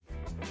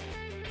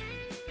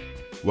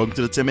Welcome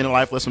to the 10-Minute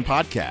Life Lesson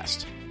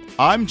Podcast.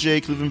 I'm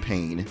Jay Cleveland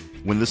Payne.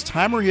 When this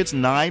timer hits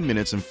 9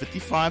 minutes and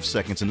 55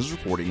 seconds in this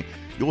recording,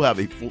 you'll have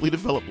a fully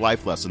developed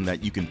life lesson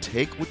that you can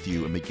take with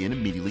you and begin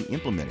immediately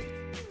implementing.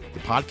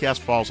 The podcast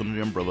falls under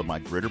the umbrella of my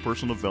greater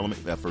personal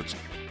development efforts,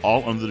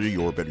 all under the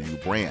Your Better You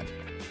brand.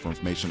 For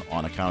information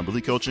on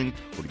accountability coaching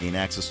or to gain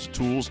access to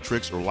tools,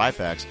 tricks, or life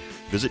hacks,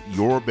 visit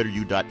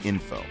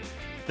yourbetteryou.info.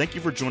 Thank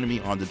you for joining me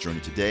on the journey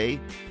today.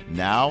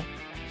 Now,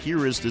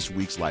 here is this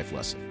week's life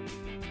lesson.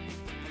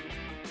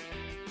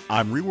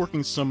 I'm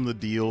reworking some of the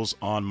deals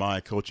on my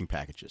coaching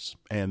packages,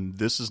 and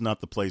this is not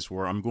the place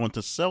where I'm going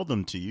to sell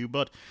them to you,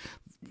 but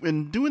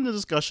in doing the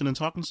discussion and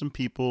talking to some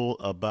people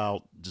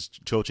about just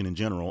coaching in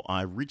general,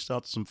 I reached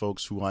out to some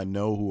folks who I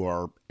know who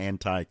are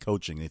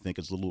anti-coaching. They think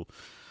it's a little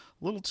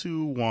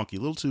too wonky,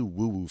 a little too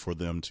woo-woo for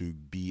them to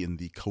be in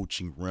the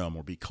coaching realm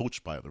or be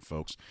coached by other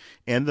folks.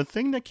 And the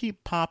thing that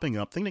kept popping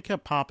up over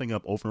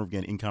and over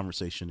again in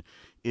conversation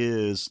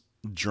is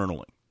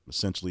journaling.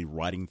 Essentially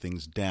writing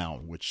things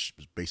down, which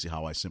is basically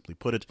how I simply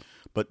put it,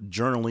 but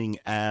journaling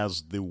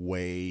as the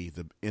way,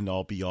 the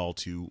end-all be-all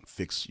to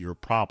fix your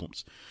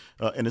problems.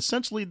 And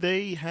essentially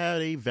they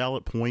had a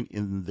valid point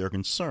in their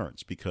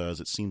concerns,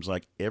 because it seems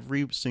like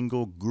every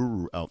single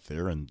guru out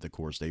there, and of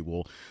course they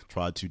will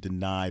try to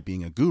deny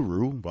being a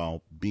guru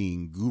while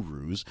being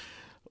gurus,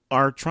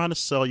 are trying to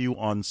sell you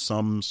on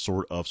some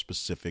sort of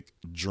specific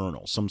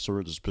journal, some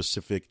sort of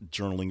specific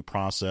journaling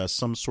process,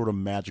 some sort of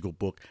magical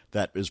book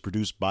that is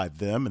produced by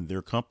them and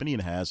their company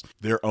and has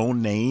their own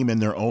name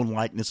and their own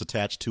likeness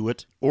attached to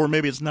it. Or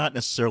maybe it's not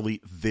necessarily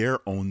their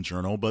own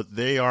journal, but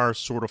they are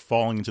sort of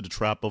falling into the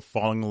trap of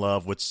falling in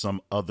love with some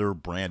other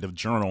brand of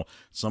journal,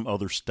 some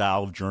other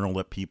style of journal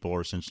that people are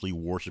essentially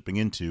worshiping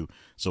into.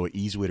 So an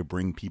easy way to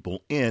bring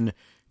people in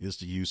is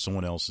to use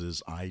someone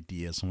else's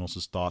ideas, someone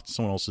else's thoughts,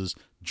 someone else's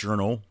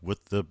journal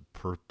with the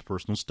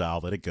personal style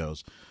that it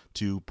goes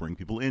to bring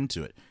people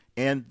into it.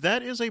 And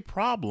that is a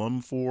problem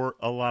for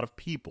a lot of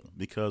people,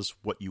 because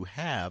what you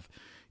have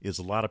is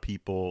a lot of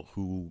people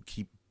who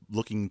keep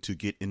looking to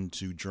get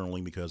into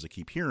journaling because they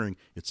keep hearing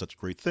it's such a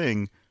great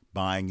thing,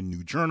 buying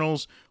new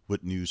journals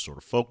with new sort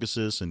of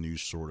focuses and new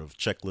sort of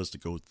checklists to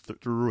go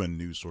through and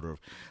new sort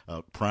of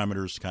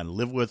parameters to kind of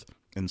live with.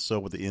 And so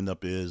what they end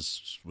up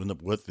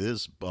with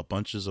is a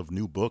bunches of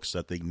new books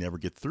that they never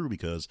get through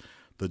because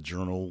the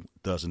journal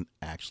doesn't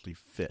actually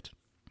fit.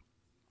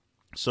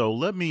 So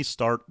let me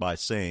start by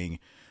saying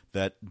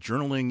that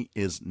journaling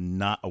is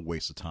not a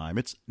waste of time.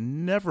 It's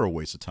never a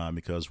waste of time,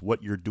 because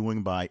what you're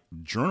doing by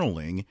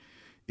journaling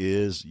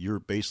is you're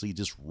basically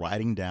just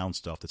writing down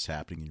stuff that's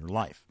happening in your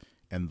life.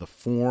 And the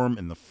form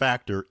and the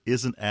factor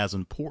isn't as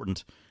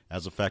important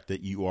as the fact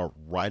that you are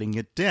writing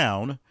it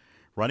down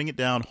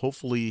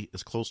hopefully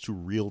as close to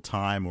real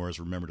time or as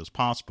remembered as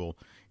possible,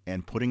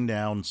 and putting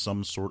down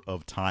some sort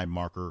of time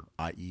marker,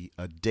 i.e.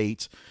 a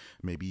date,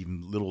 maybe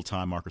even little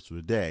time markers for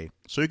the day,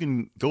 so you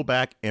can go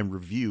back and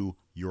review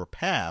your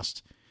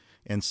past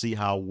and see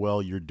how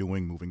well you're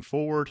doing moving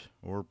forward,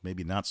 or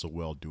maybe not so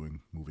well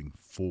doing moving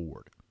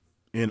forward.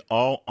 In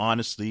all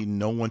honesty,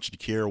 no one should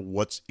care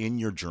what's in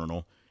your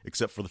journal,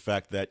 except for the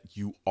fact that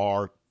you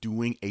are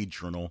doing a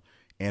journal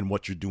and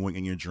what you're doing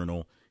in your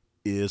journal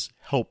is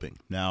helping.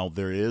 Now,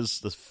 there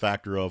is the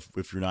factor of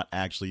if you're not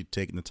actually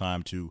taking the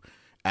time to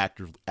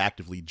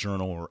actively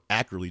journal or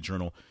accurately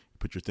journal,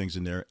 put your things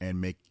in there and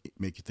make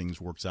your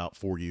things works out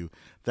for you.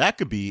 That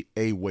could be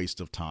a waste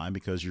of time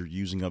because you're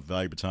using up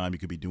valuable time. You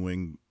could be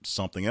doing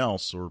something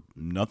else or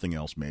nothing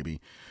else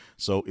maybe.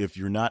 So if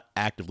you're not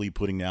actively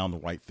putting down the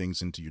right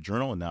things into your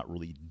journal and not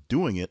really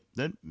doing it,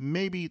 then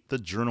maybe the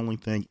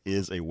journaling thing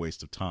is a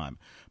waste of time.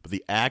 But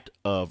the act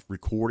of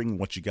recording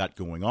what you got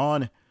going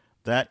on,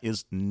 that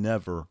is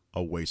never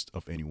a waste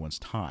of anyone's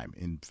time.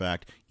 In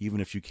fact, even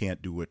if you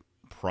can't do it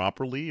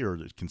properly or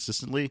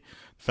consistently,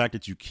 the fact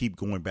that you keep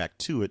going back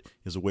to it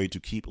is a way to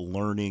keep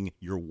learning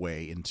your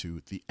way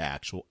into the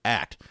actual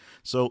act.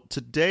 So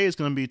today is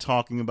going to be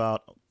talking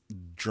about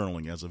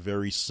journaling as a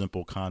very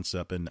simple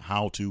concept and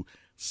how to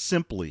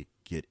simply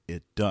get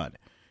it done.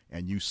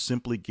 And you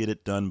simply get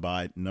it done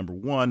by, number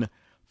one,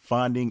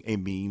 finding a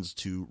means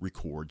to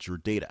record your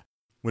data.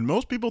 When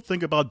most people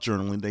think about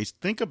journaling, they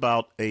think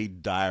about a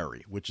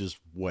diary, which is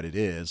what it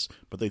is,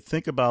 but they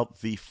think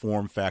about the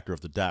form factor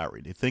of the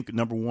diary. They think,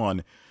 number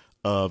one,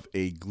 of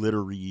a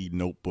glittery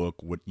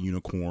notebook with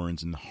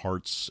unicorns and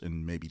hearts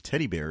and maybe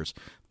teddy bears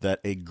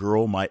that a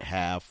girl might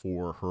have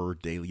for her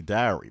daily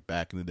diary.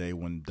 Back in the day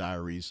when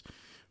diaries,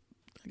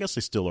 I guess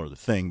they still are the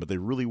thing, but they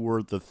really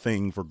were the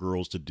thing for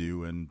girls to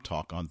do and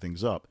talk on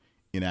things up.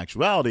 In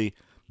actuality,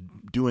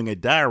 doing a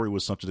diary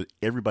was something that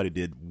everybody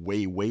did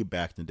way, way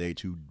back in the day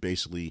to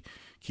basically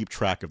keep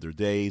track of their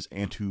days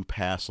and to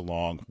pass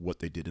along what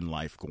they did in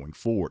life going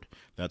forward.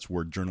 That's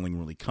where journaling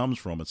really comes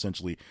from,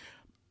 essentially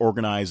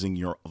organizing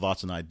your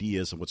thoughts and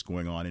ideas of what's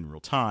going on in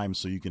real time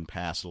so you can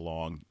pass it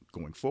along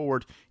going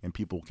forward and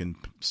people can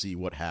see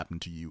what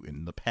happened to you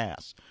in the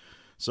past.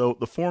 So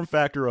the form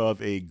factor of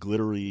a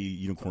glittery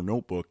unicorn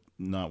notebook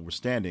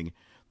notwithstanding,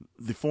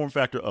 the form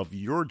factor of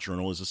your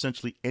journal is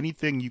essentially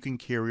anything you can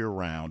carry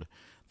around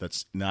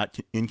that's not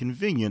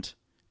inconvenient,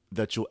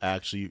 that you'll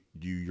actually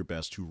do your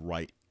best to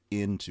write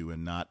into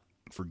and not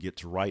forget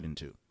to write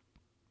into.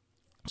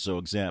 So,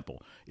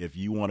 example, if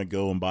you want to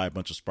go and buy a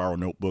bunch of Spiral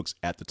notebooks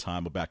at the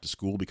time of back to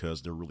school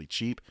because they're really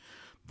cheap,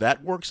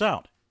 that works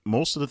out.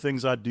 Most of the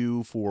things I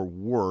do for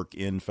work,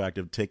 in fact,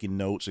 of taking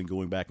notes and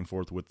going back and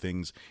forth with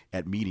things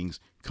at meetings,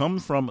 come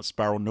from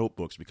Spiral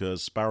notebooks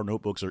because Spiral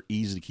notebooks are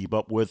easy to keep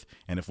up with,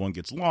 and if one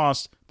gets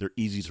lost, they're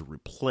easy to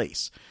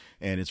replace.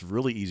 And it's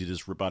really easy to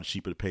just rip out a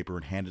sheet of paper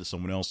and hand it to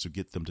someone else to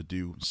get them to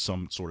do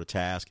some sort of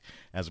task,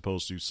 as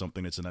opposed to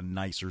something that's in a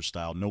nicer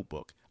style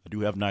notebook. I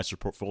do have nicer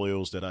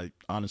portfolios that I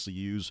honestly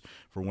use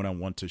for when I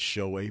want to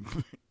show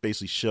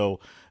basically show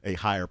a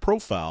higher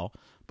profile.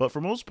 But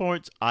for most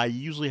points, I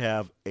usually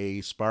have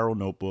a Spiral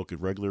notebook, a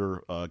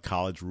regular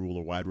college rule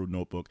or wide rule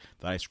notebook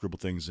that I scribble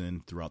things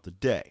in throughout the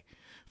day.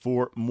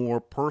 For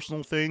more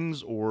personal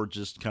things or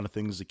just kind of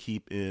things to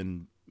keep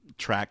in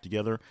track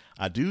together,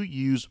 I do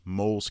use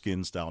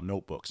Moleskine style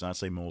notebooks. And I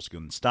say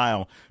Moleskine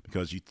style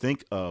because you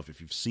think of,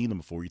 if you've seen them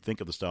before, you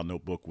think of the style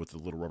notebook with the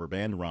little rubber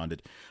band around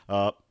it.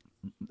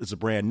 It's a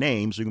brand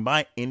name, so you can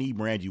buy any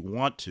brand you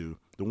want to.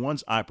 The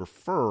ones I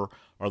prefer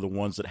are the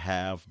ones that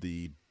have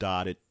the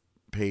dotted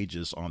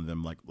pages on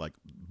them, like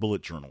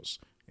bullet journals.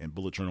 And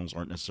bullet journals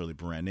aren't necessarily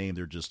brand name,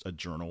 they're just a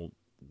journal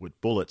with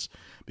bullets,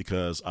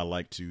 because I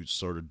like to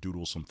sort of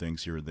doodle some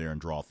things here and there and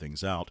draw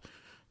things out.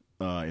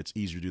 It's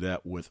easier to do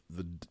that with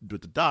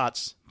the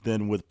dots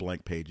than with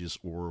blank pages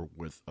or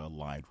with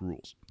lined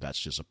rules. That's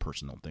just a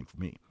personal thing for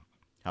me.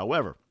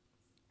 However,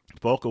 the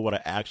bulk of what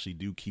I actually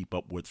do keep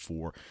up with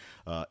for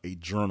a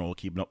journal,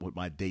 keeping up with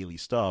my daily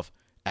stuff,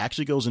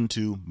 actually goes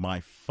into my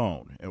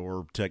phone,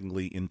 or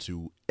technically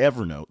into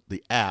Evernote,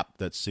 the app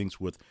that syncs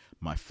with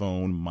my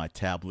phone, my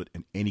tablet,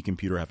 and any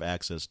computer I have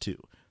access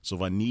to. So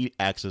if I need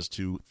access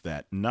to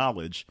that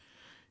knowledge,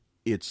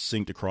 it's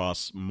synced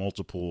across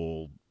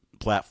multiple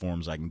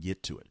platforms. I can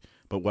get to it.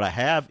 But what I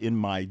have in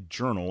my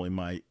journal, in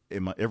my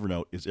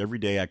Evernote, is every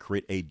day I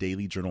create a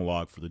daily journal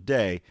log for the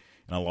day,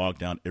 and I log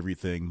down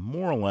everything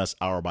more or less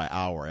hour by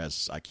hour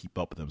as I keep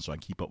up with them, so I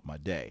keep up with my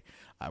day.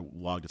 I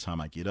log the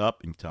time I get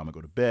up and the time I go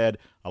to bed.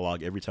 I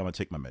log every time I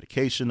take my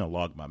medication. I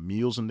log my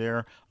meals in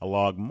there. I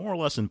log more or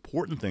less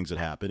important things that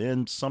happen,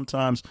 and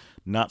sometimes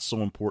not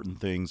so important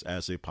things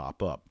as they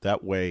pop up.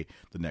 That way,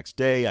 the next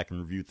day I can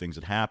review things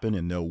that happen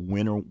and know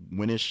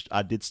when-ish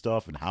I did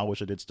stuff and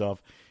how-ish I did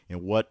stuff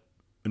and what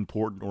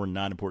important or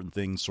not important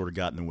things sort of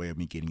got in the way of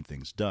me getting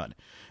things done.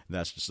 And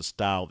that's just a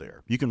style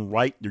there. You can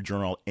write your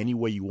journal any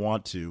way you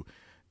want to,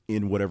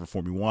 in whatever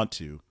form you want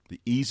to. The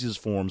easiest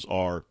forms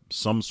are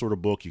some sort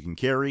of book you can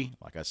carry.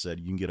 Like I said,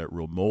 you can get a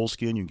real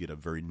Moleskine, you can get a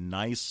very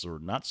nice or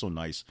not so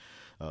nice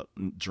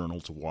journal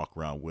to walk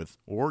around with,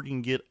 or you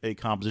can get a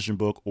composition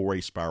book or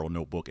a Spiral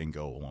notebook and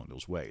go along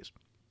those ways.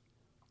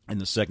 And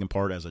the second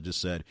part, as I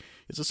just said,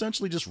 is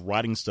essentially just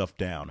writing stuff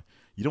down.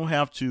 You don't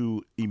have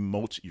to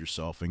emote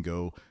yourself and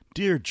go,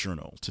 "Dear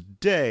journal,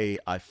 today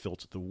I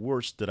felt the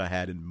worst that I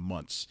had in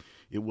months.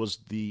 It was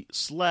the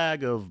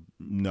slag of..."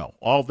 No,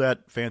 all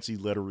that fancy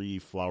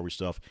lettery, flowery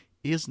stuff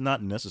is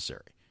not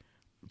necessary.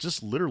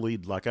 Just literally,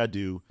 like I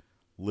do,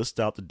 list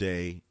out the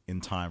day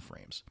in time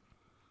frames.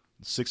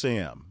 6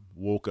 a.m.,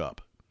 woke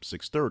up.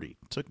 6:30,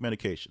 took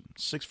medication.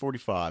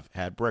 6:45,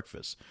 had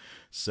breakfast.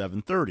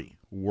 7:30,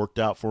 worked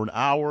out for an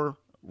hour,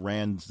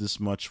 ran this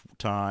much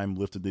time,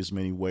 lifted this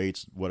many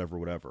weights,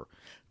 whatever.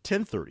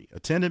 10:30,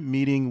 attended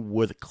meeting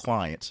with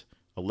client.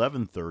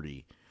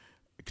 11:30,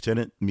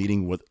 attended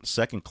meeting with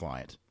second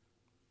client.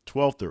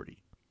 12:30,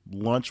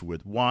 lunch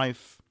with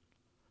wife.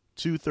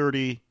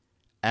 2:30,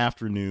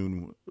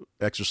 afternoon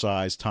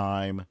exercise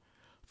time.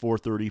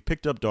 4:30,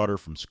 picked up daughter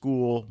from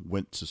school,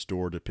 went to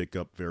store to pick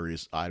up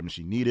various items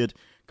she needed,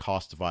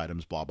 cost of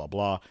items, blah, blah,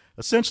 blah.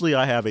 Essentially,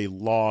 I have a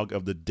log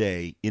of the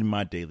day in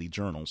my daily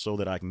journal so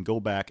that I can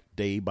go back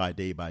day by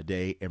day by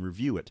day and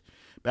review it.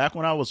 Back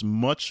when I was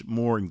much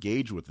more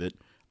engaged with it,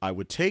 I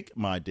would take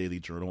my daily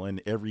journal,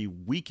 and every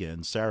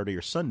weekend, Saturday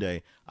or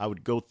Sunday, I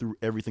would go through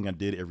everything I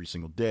did every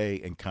single day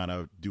and kind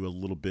of do a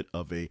little bit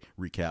of a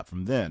recap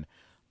from then.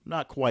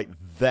 Not quite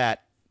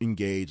that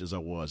engaged as I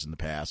was in the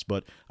past,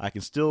 but I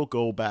can still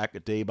go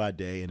back day by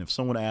day, and if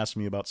someone asks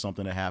me about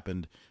something that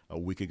happened a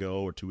week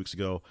ago or 2 weeks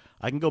ago,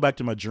 I can go back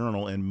to my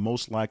journal, and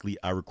most likely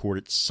I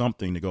recorded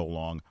something to go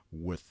along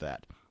with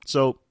that.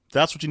 So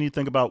that's what you need to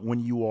think about when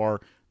you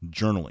are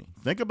journaling.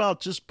 Think about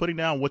just putting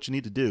down what you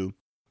need to do,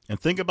 and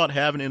think about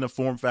having it in a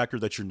form factor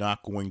that you're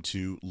not going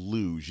to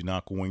lose, you're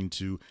not going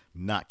to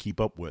not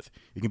keep up with.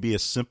 It can be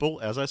as simple,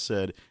 as I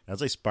said,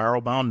 as a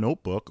spiral-bound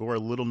notebook or a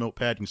little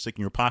notepad you can stick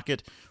in your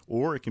pocket,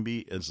 or it can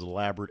be as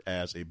elaborate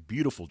as a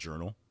beautiful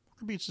journal, or it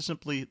can be just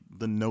simply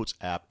the Notes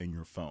app in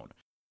your phone.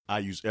 I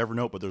use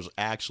Evernote, but there's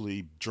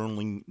actually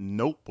journaling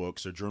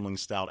notebooks or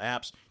journaling-styled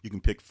apps you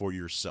can pick for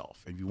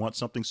yourself. If you want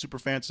something super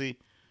fancy,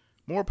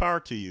 more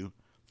power to you.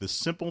 The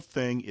simple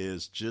thing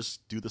is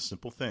just do the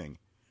simple thing.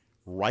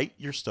 Write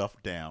your stuff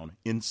down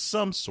in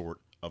some sort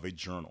of a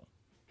journal.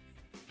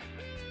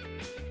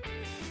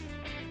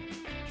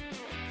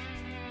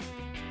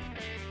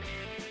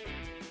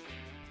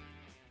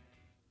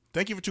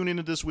 Thank you for tuning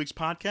into this week's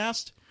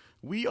podcast.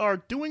 We are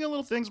doing a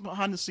lot of things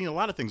behind the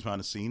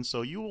scenes.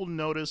 So you will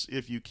notice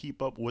if you keep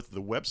up with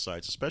the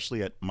websites,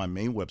 especially at my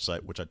main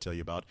website, which I tell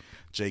you about,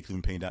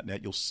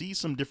 jclevelandpayne.net, you'll see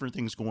some different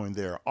things going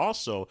there.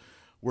 Also,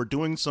 we're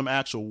doing some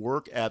actual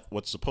work at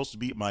what's supposed to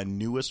be my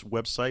newest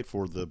website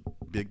for the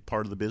big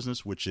part of the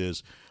business, which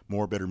is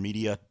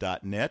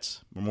morebettermedia.net,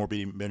 or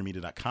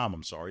morebettermedia.com,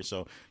 I'm sorry.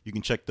 So you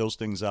can check those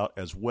things out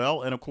as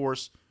well. And of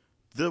course,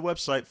 the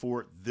website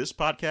for this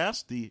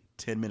podcast, the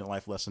 10-Minute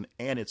Life Lesson,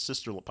 and its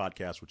sister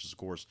podcast, which is, of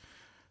course,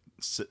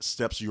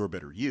 Steps to Your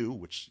Better You,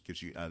 which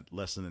gives you a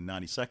lesson in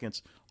 90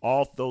 seconds.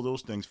 All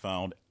those things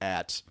found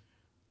at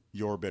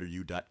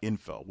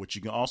yourbetteryou.info, which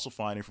you can also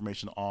find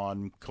information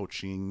on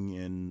coaching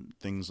and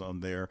things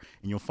on there.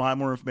 And you'll find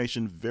more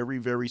information very,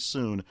 very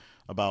soon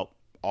about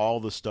all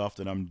the stuff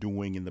that I'm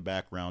doing in the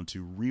background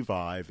to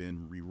revive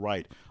and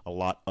rewrite a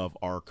lot of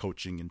our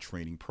coaching and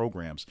training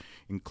programs,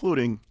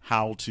 including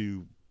how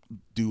to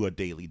do a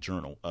daily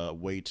journal, a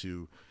way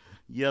to,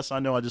 yes, I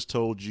know I just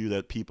told you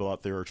that people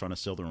out there are trying to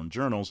sell their own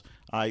journals.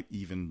 I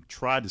even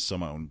tried to sell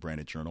my own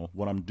branded journal.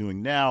 What I'm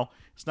doing now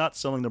is not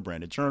selling the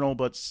branded journal,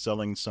 but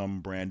selling some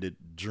branded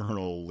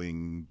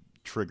journaling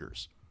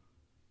triggers,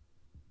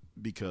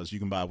 because you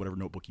can buy whatever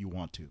notebook you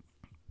want to.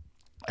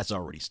 That's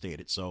already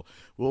stated. So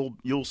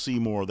you'll see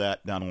more of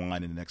that down the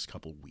line in the next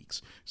couple of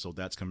weeks. So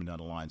that's coming down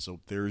the line. So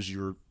there's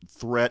your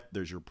threat.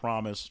 There's your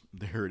promise.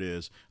 There it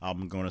is.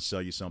 I'm going to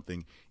sell you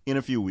something in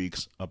a few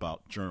weeks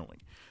about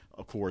journaling.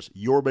 Of course,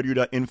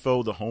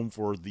 yourbetteryou.info, the home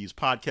for these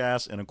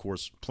podcasts, and of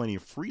course, plenty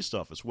of free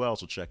stuff as well,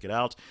 so check it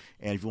out.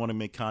 And if you want to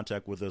make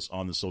contact with us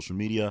on the social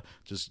media,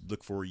 just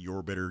look for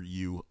Your Better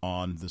You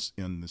on this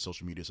in the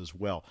social medias as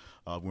well.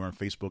 We're on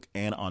Facebook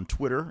and on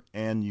Twitter,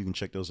 and you can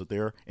check those out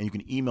there. And you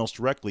can email us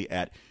directly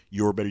at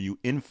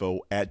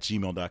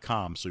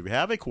yourbetteryouinfo@gmail.com. So if you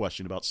have a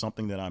question about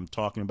something that I'm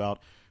talking about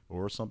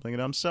or something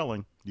that I'm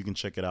selling, you can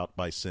check it out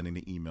by sending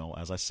the email,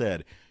 as I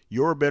said,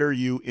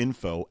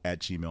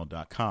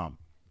 yourbetteryouinfo@gmail.com.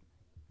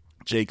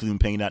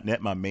 jclevelandpayne.net,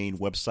 my main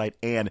website,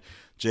 and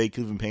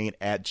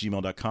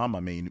jclevelandpayne@gmail.com, my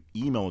main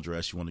email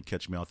address. You want to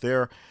catch me out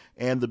there.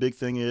 And the big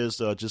thing is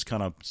just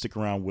kind of stick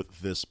around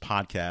with this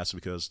podcast,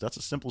 because that's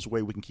the simplest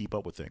way we can keep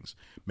up with things.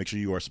 Make sure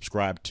you are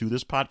subscribed to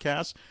this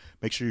podcast.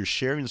 Make sure you're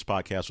sharing this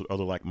podcast with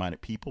other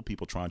like-minded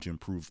people trying to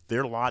improve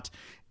their lot.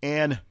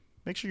 And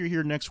make sure you're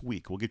here next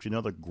week. We'll give you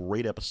another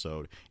great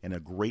episode and a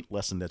great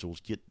lesson that will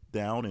get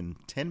down in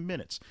 10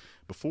 minutes.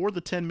 Before the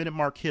 10-minute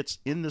mark hits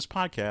in this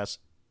podcast,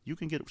 you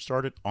can get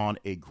started on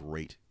a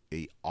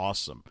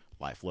awesome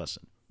life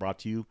lesson, brought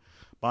to you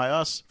by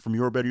us from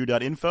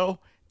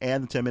yourbetteryou.info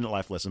and the 10-Minute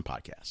Life Lesson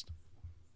Podcast.